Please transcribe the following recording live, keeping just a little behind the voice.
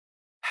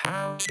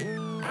Hello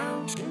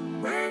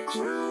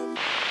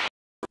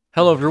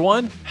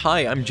everyone,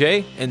 hi, I'm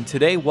Jay, and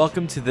today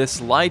welcome to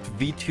this Light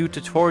V2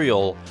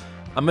 tutorial.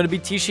 I'm going to be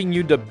teaching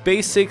you the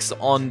basics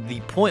on the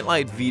Point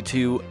Light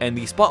V2 and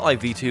the Spotlight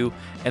V2,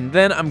 and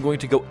then I'm going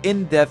to go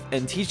in depth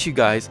and teach you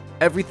guys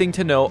everything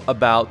to know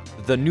about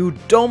the new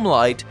dome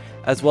light,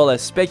 as well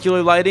as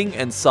specular lighting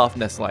and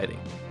softness lighting.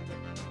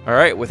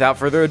 Alright, without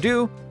further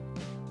ado,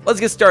 let's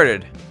get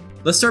started.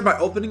 Let's start by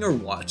opening our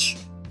watch,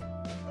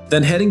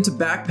 then heading to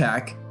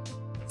backpack,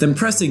 then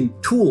pressing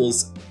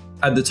tools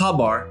at the top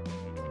bar,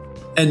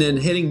 and then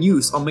hitting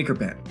use on maker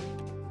pen.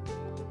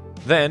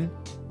 Then,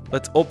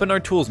 let's open our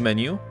tools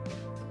menu,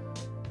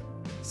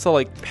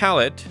 select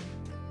palette,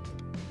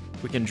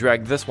 we can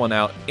drag this one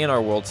out in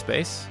our world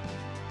space.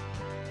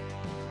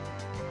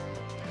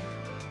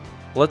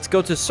 Let's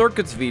go to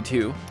circuits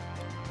V2.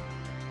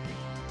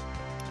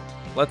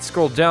 Let's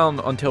scroll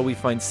down until we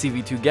find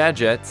CV2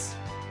 gadgets.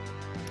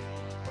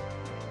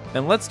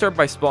 And let's start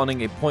by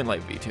spawning a Point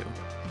Light V2.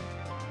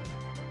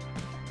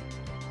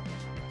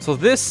 So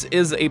this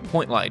is a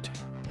point light.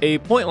 A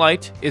point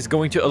light is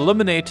going to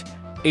illuminate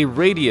a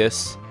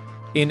radius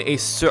in a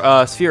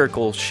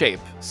spherical shape.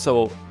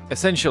 So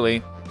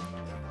essentially,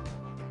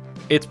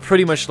 it's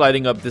pretty much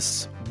lighting up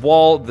this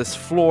wall, this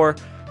floor,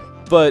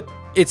 but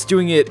it's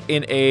doing it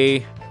in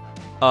a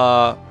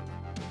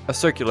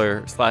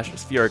circular /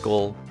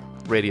 spherical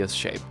radius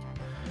shape.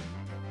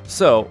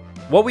 So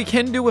what we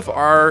can do with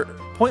our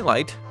point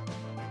light,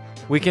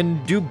 we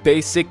can do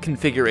basic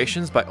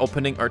configurations by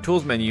opening our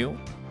tools menu,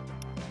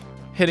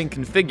 hitting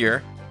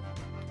configure,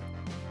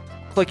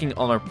 clicking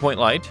on our point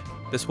light.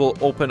 This will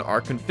open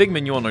our config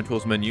menu on our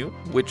tools menu,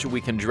 which we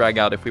can drag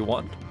out if we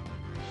want.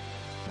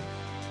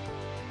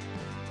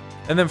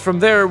 And then from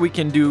there we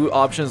can do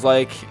options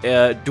like,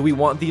 do we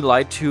want the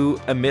light to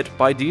emit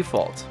by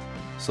default?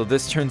 So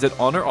this turns it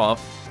on or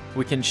off.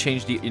 We can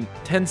change the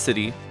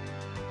intensity.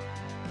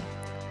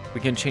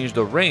 We can change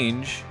the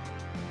range.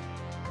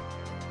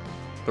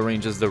 The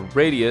range is the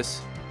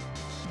radius.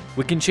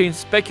 We can change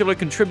specular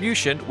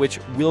contribution, which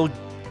we'll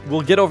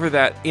get over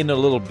that in a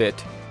little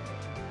bit.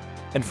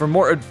 And for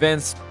more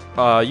advanced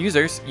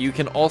users, you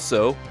can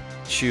also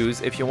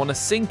choose if you want to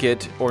sync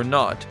it or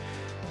not.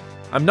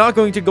 I'm not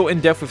going to go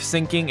in depth with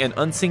syncing and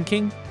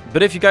unsyncing,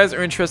 but if you guys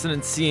are interested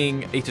in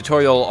seeing a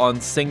tutorial on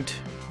synced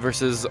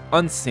versus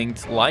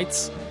unsynced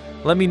lights,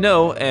 let me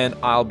know and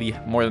I'll be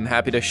more than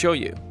happy to show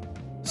you.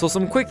 So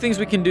some quick things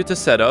we can do to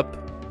set up.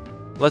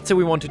 Let's say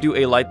we want to do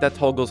a light that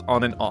toggles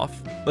on and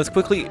off. Let's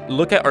quickly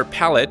look at our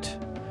palette.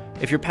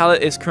 If your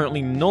palette is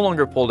currently no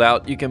longer pulled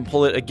out, you can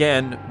pull it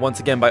again,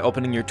 once again by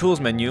opening your tools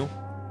menu,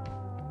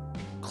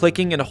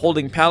 clicking and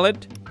holding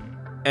palette,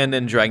 and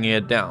then dragging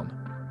it down.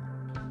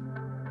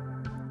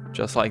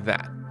 Just like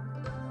that.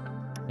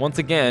 Once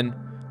again,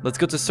 let's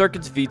go to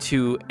circuits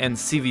V2 and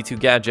CV2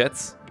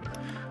 gadgets,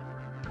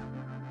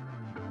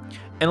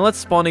 and let's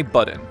spawn a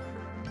button.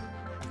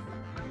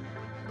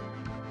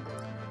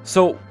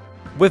 So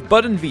with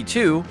button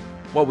V2,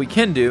 what we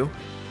can do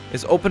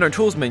is open our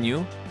tools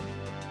menu,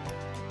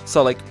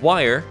 select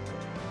wire,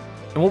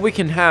 and what we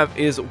can have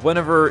is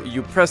whenever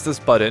you press this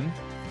button,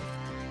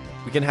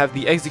 we can have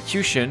the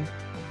execution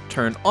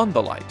turn on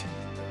the light.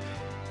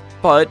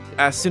 But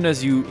as soon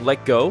as you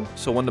let go,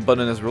 so when the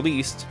button is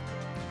released,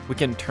 we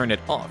can turn it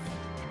off.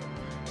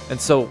 And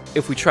so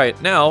if we try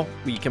it now,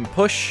 we can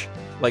push,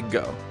 let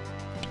go.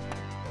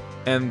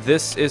 And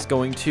this is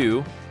going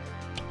to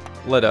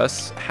let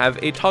us have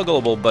a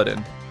toggleable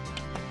button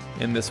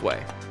in this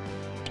way.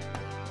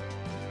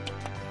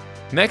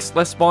 Next,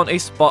 let's spawn a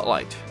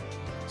spotlight.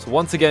 So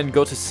once again,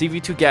 go to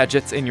CV2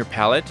 gadgets in your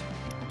palette,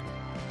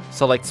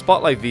 select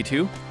Spotlight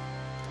V2,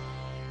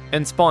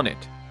 and spawn it.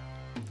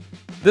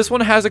 This one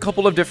has a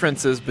couple of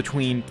differences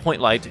between point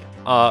light.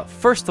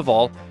 First of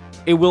all,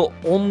 it will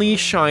only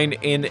shine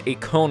in a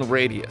cone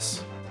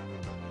radius.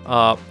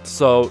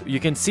 So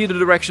you can see the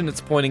direction it's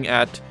pointing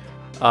at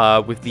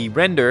with the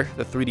render,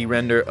 the 3D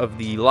render of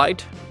the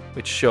light,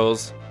 which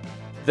shows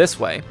this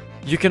way.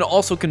 You can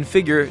also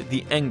configure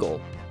the angle.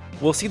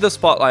 We'll see the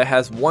spotlight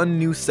has one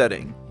new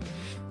setting.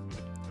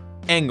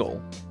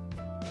 Angle.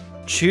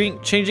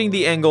 Changing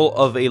the angle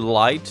of a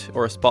light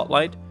or a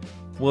spotlight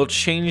will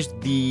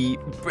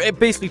it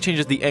basically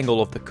changes the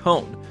angle of the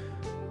cone.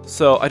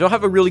 So I don't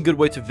have a really good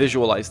way to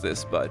visualize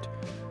this, but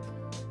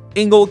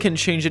angle can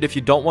change it if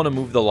you don't want to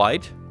move the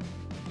light,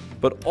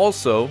 but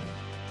also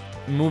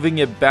moving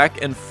it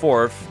back and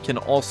forth can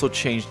also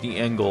change the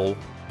angle.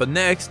 But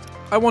next,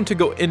 I want to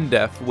go in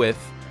depth with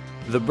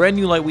the brand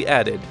new light we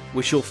added,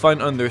 which you'll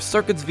find under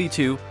Circuits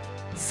V2,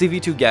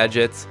 CV2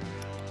 Gadgets,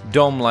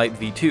 Dome Light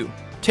V2.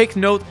 Take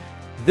note,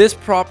 this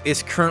prop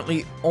is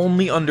currently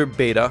only under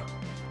beta,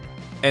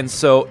 and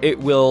so it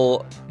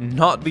will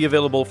not be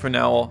available for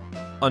now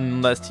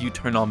unless you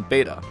turn on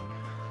beta.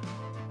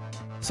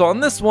 So on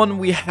this one,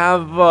 we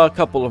have a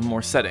couple of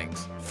more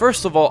settings.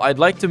 First of all, I'd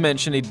like to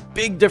mention a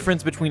big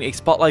difference between a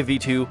Spotlight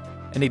V2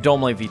 and a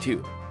Dome Light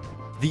V2.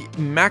 The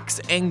max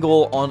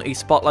angle on a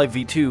Spotlight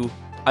V2,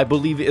 I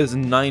believe, is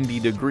 90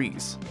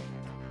 degrees.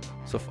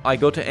 So if I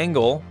go to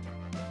angle,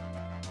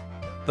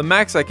 the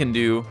max I can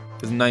do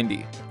is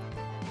 90.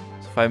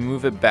 So if I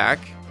move it back,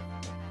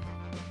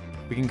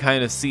 we can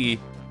kind of see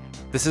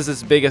this is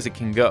as big as it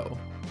can go.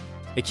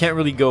 It can't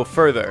really go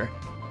further.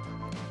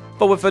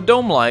 But with a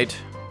dome light,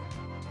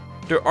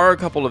 there are a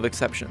couple of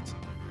exceptions.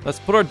 Let's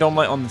put our dome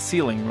light on the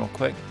ceiling real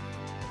quick.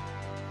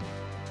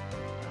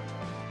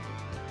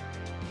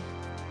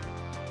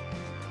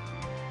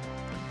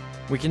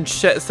 We can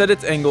set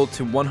its angle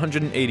to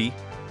 180.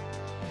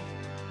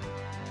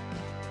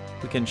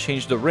 We can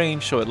change the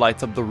range so it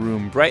lights up the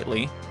room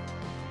brightly.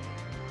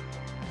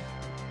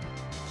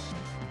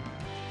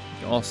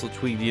 We can also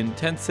tweak the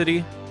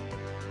intensity.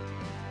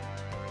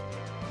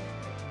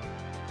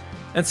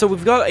 And so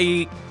we've got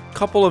a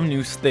couple of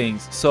new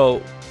things.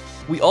 So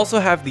we also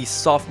have the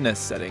softness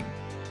setting.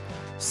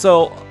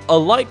 So a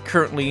light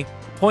currently,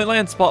 point light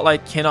and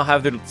spotlight cannot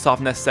have their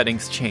softness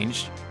settings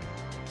changed.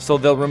 So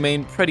they'll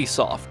remain pretty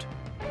soft.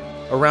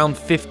 Around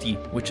 50,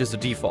 which is the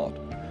default.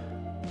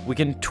 We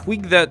can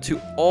tweak that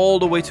to all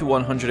the way to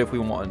 100 if we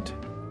want.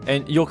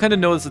 And you'll kind of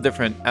notice the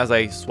difference as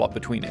I swap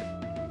between it.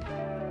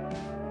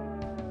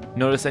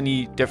 Notice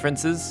any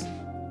differences?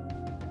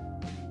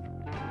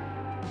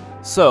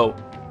 So,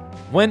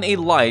 when a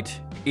light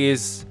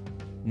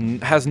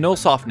has no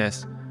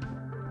softness,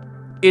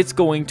 it's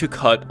going to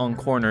cut on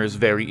corners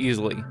very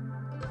easily.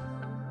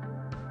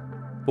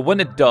 But when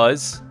it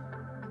does,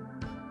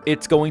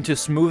 it's going to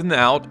smoothen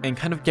out and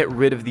kind of get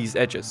rid of these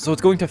edges. So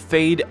it's going to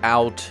fade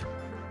out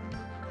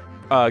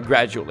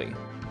gradually.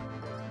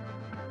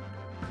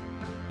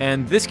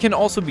 And this can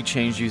also be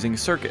changed using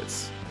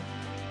circuits.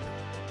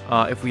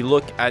 If we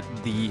look at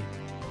the...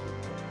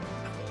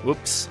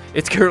 Whoops.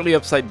 It's currently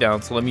upside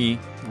down, so let me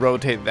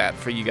rotate that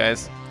for you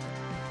guys.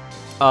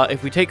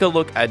 If we take a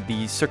look at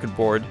the circuit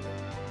board,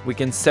 we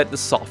can set the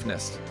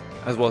softness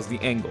as well as the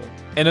angle.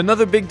 And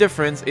another big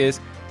difference is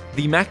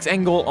the max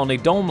angle on a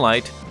dome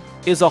light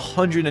is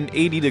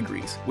 180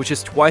 degrees, which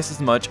is twice as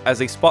much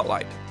as a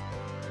spotlight.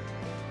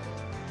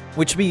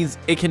 Which means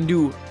it can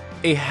do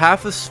a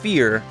half a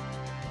sphere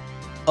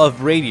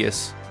of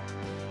radius,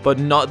 but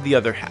not the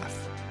other half.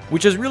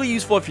 Which is really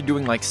useful if you're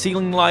doing like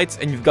ceiling lights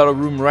and you've got a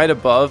room right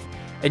above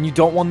and you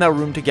don't want that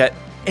room to get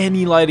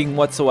any lighting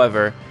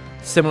whatsoever.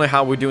 Similar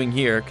how we're doing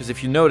here, because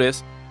if you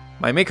notice,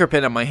 my maker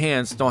pen and my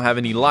hands don't have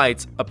any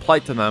lights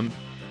applied to them,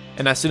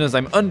 and as soon as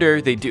I'm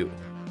under, they do.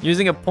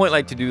 Using a point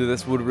light to do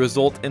this would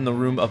result in the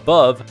room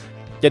above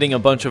getting a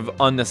bunch of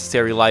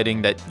unnecessary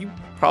lighting that you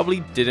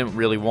probably didn't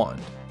really want.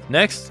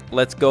 Next,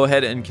 let's go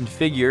ahead and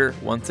configure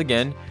once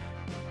again,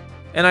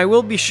 and I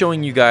will be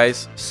showing you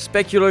guys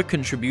specular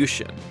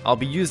contribution. I'll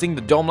be using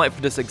the dome light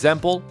for this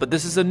example, but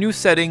this is a new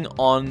setting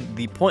on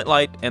the point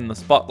light and the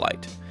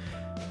spotlight.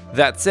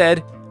 That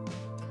said,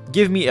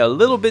 give me a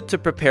little bit to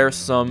prepare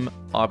some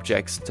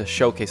objects to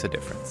showcase a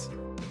difference.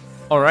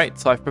 Alright,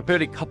 so I've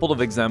prepared a couple of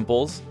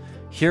examples.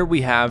 Here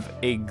we have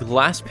a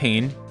glass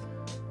pane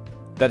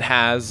that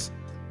has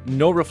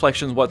no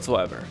reflections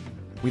whatsoever.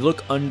 We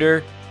look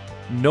under,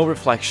 no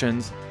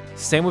reflections.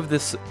 Same with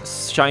this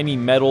shiny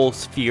metal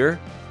sphere.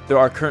 There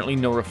are currently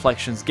no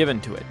reflections given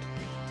to it.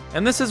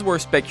 And this is where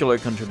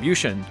specular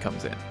contribution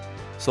comes in.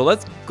 So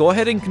let's go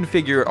ahead and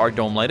configure our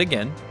dome light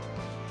again.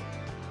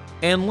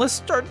 And let's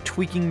start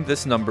tweaking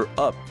this number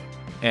up.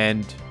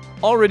 And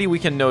already we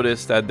can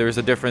notice that there's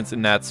a difference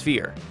in that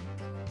sphere.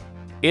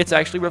 It's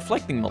actually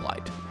reflecting the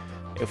light.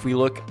 If we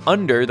look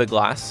under the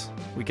glass,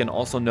 we can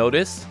also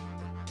notice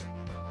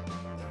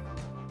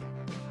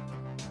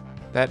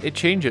that it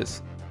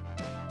changes.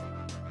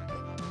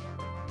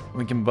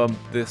 We can bump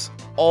this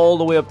all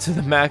the way up to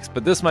the max,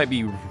 but this might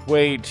be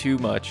way too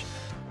much.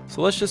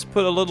 So let's just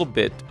put a little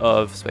bit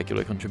of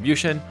specular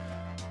contribution.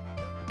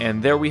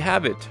 And there we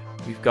have it.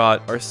 We've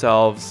got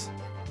ourselves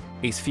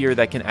a sphere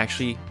that can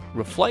actually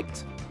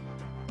reflect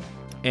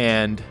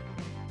and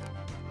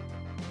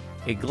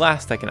a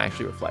glass that can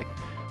actually reflect.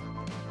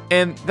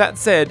 And that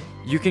said,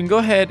 you can go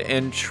ahead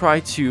and try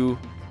to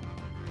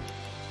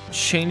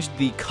change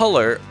the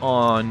color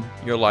on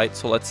your light.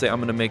 So let's say I'm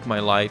going to make my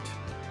light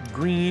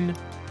green.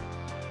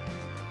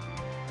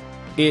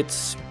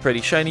 It's pretty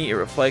shiny, it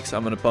reflects.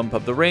 I'm going to bump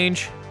up the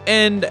range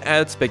and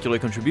add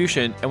specular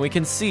contribution, and we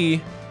can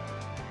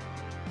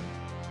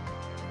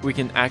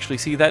actually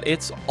see that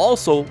it's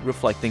also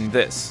reflecting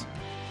this.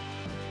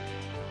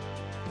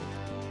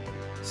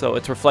 So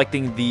it's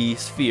reflecting the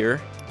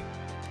sphere,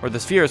 or the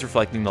sphere is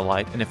reflecting the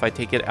light, and if I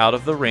take it out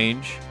of the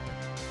range,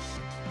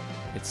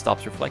 it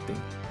stops reflecting.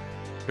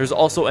 There's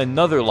also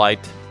another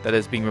light that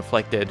is being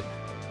reflected,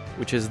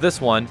 which is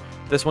this one.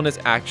 This one is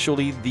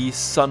actually the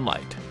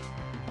sunlight.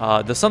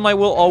 The sunlight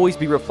will always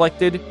be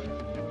reflected,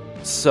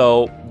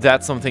 so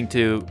that's something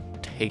to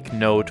take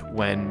note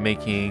when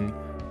making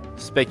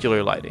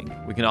specular lighting.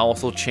 We can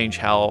also change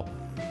how,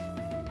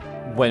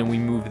 when we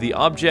move the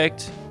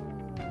object,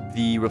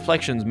 the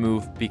reflections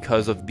move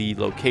because of the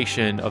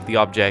location of the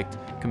object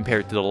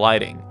compared to the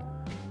lighting.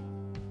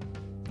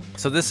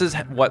 So this is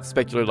what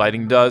specular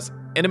lighting does,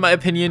 and in my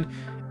opinion,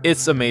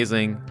 it's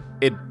amazing.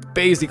 It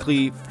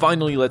basically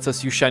finally lets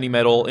us use shiny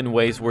metal in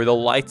ways where the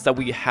lights that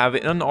we have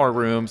in our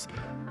rooms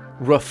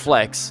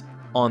reflects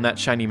on that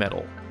shiny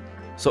metal.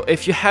 So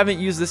if you haven't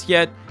used this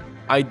yet,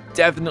 I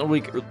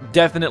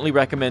definitely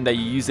recommend that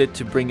you use it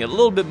to bring a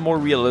little bit more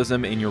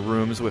realism in your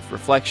rooms with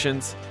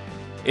reflections.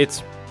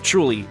 It's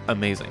truly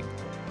amazing.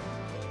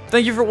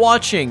 Thank you for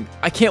watching!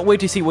 I can't wait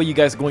to see what you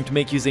guys are going to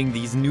make using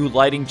these new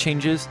lighting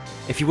changes.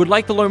 If you would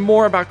like to learn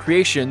more about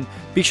creation,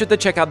 be sure to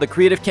check out the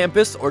Creative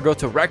Campus or go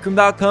to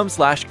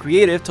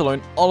recroom.com/creative to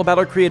learn all about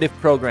our creative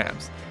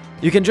programs.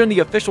 You can join the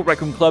official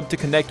Rec Room Club to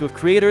connect with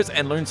creators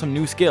and learn some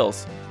new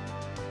skills.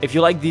 If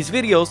you like these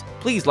videos,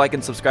 please like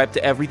and subscribe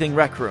to Everything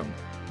Rec Room.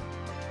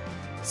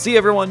 See you,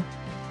 everyone!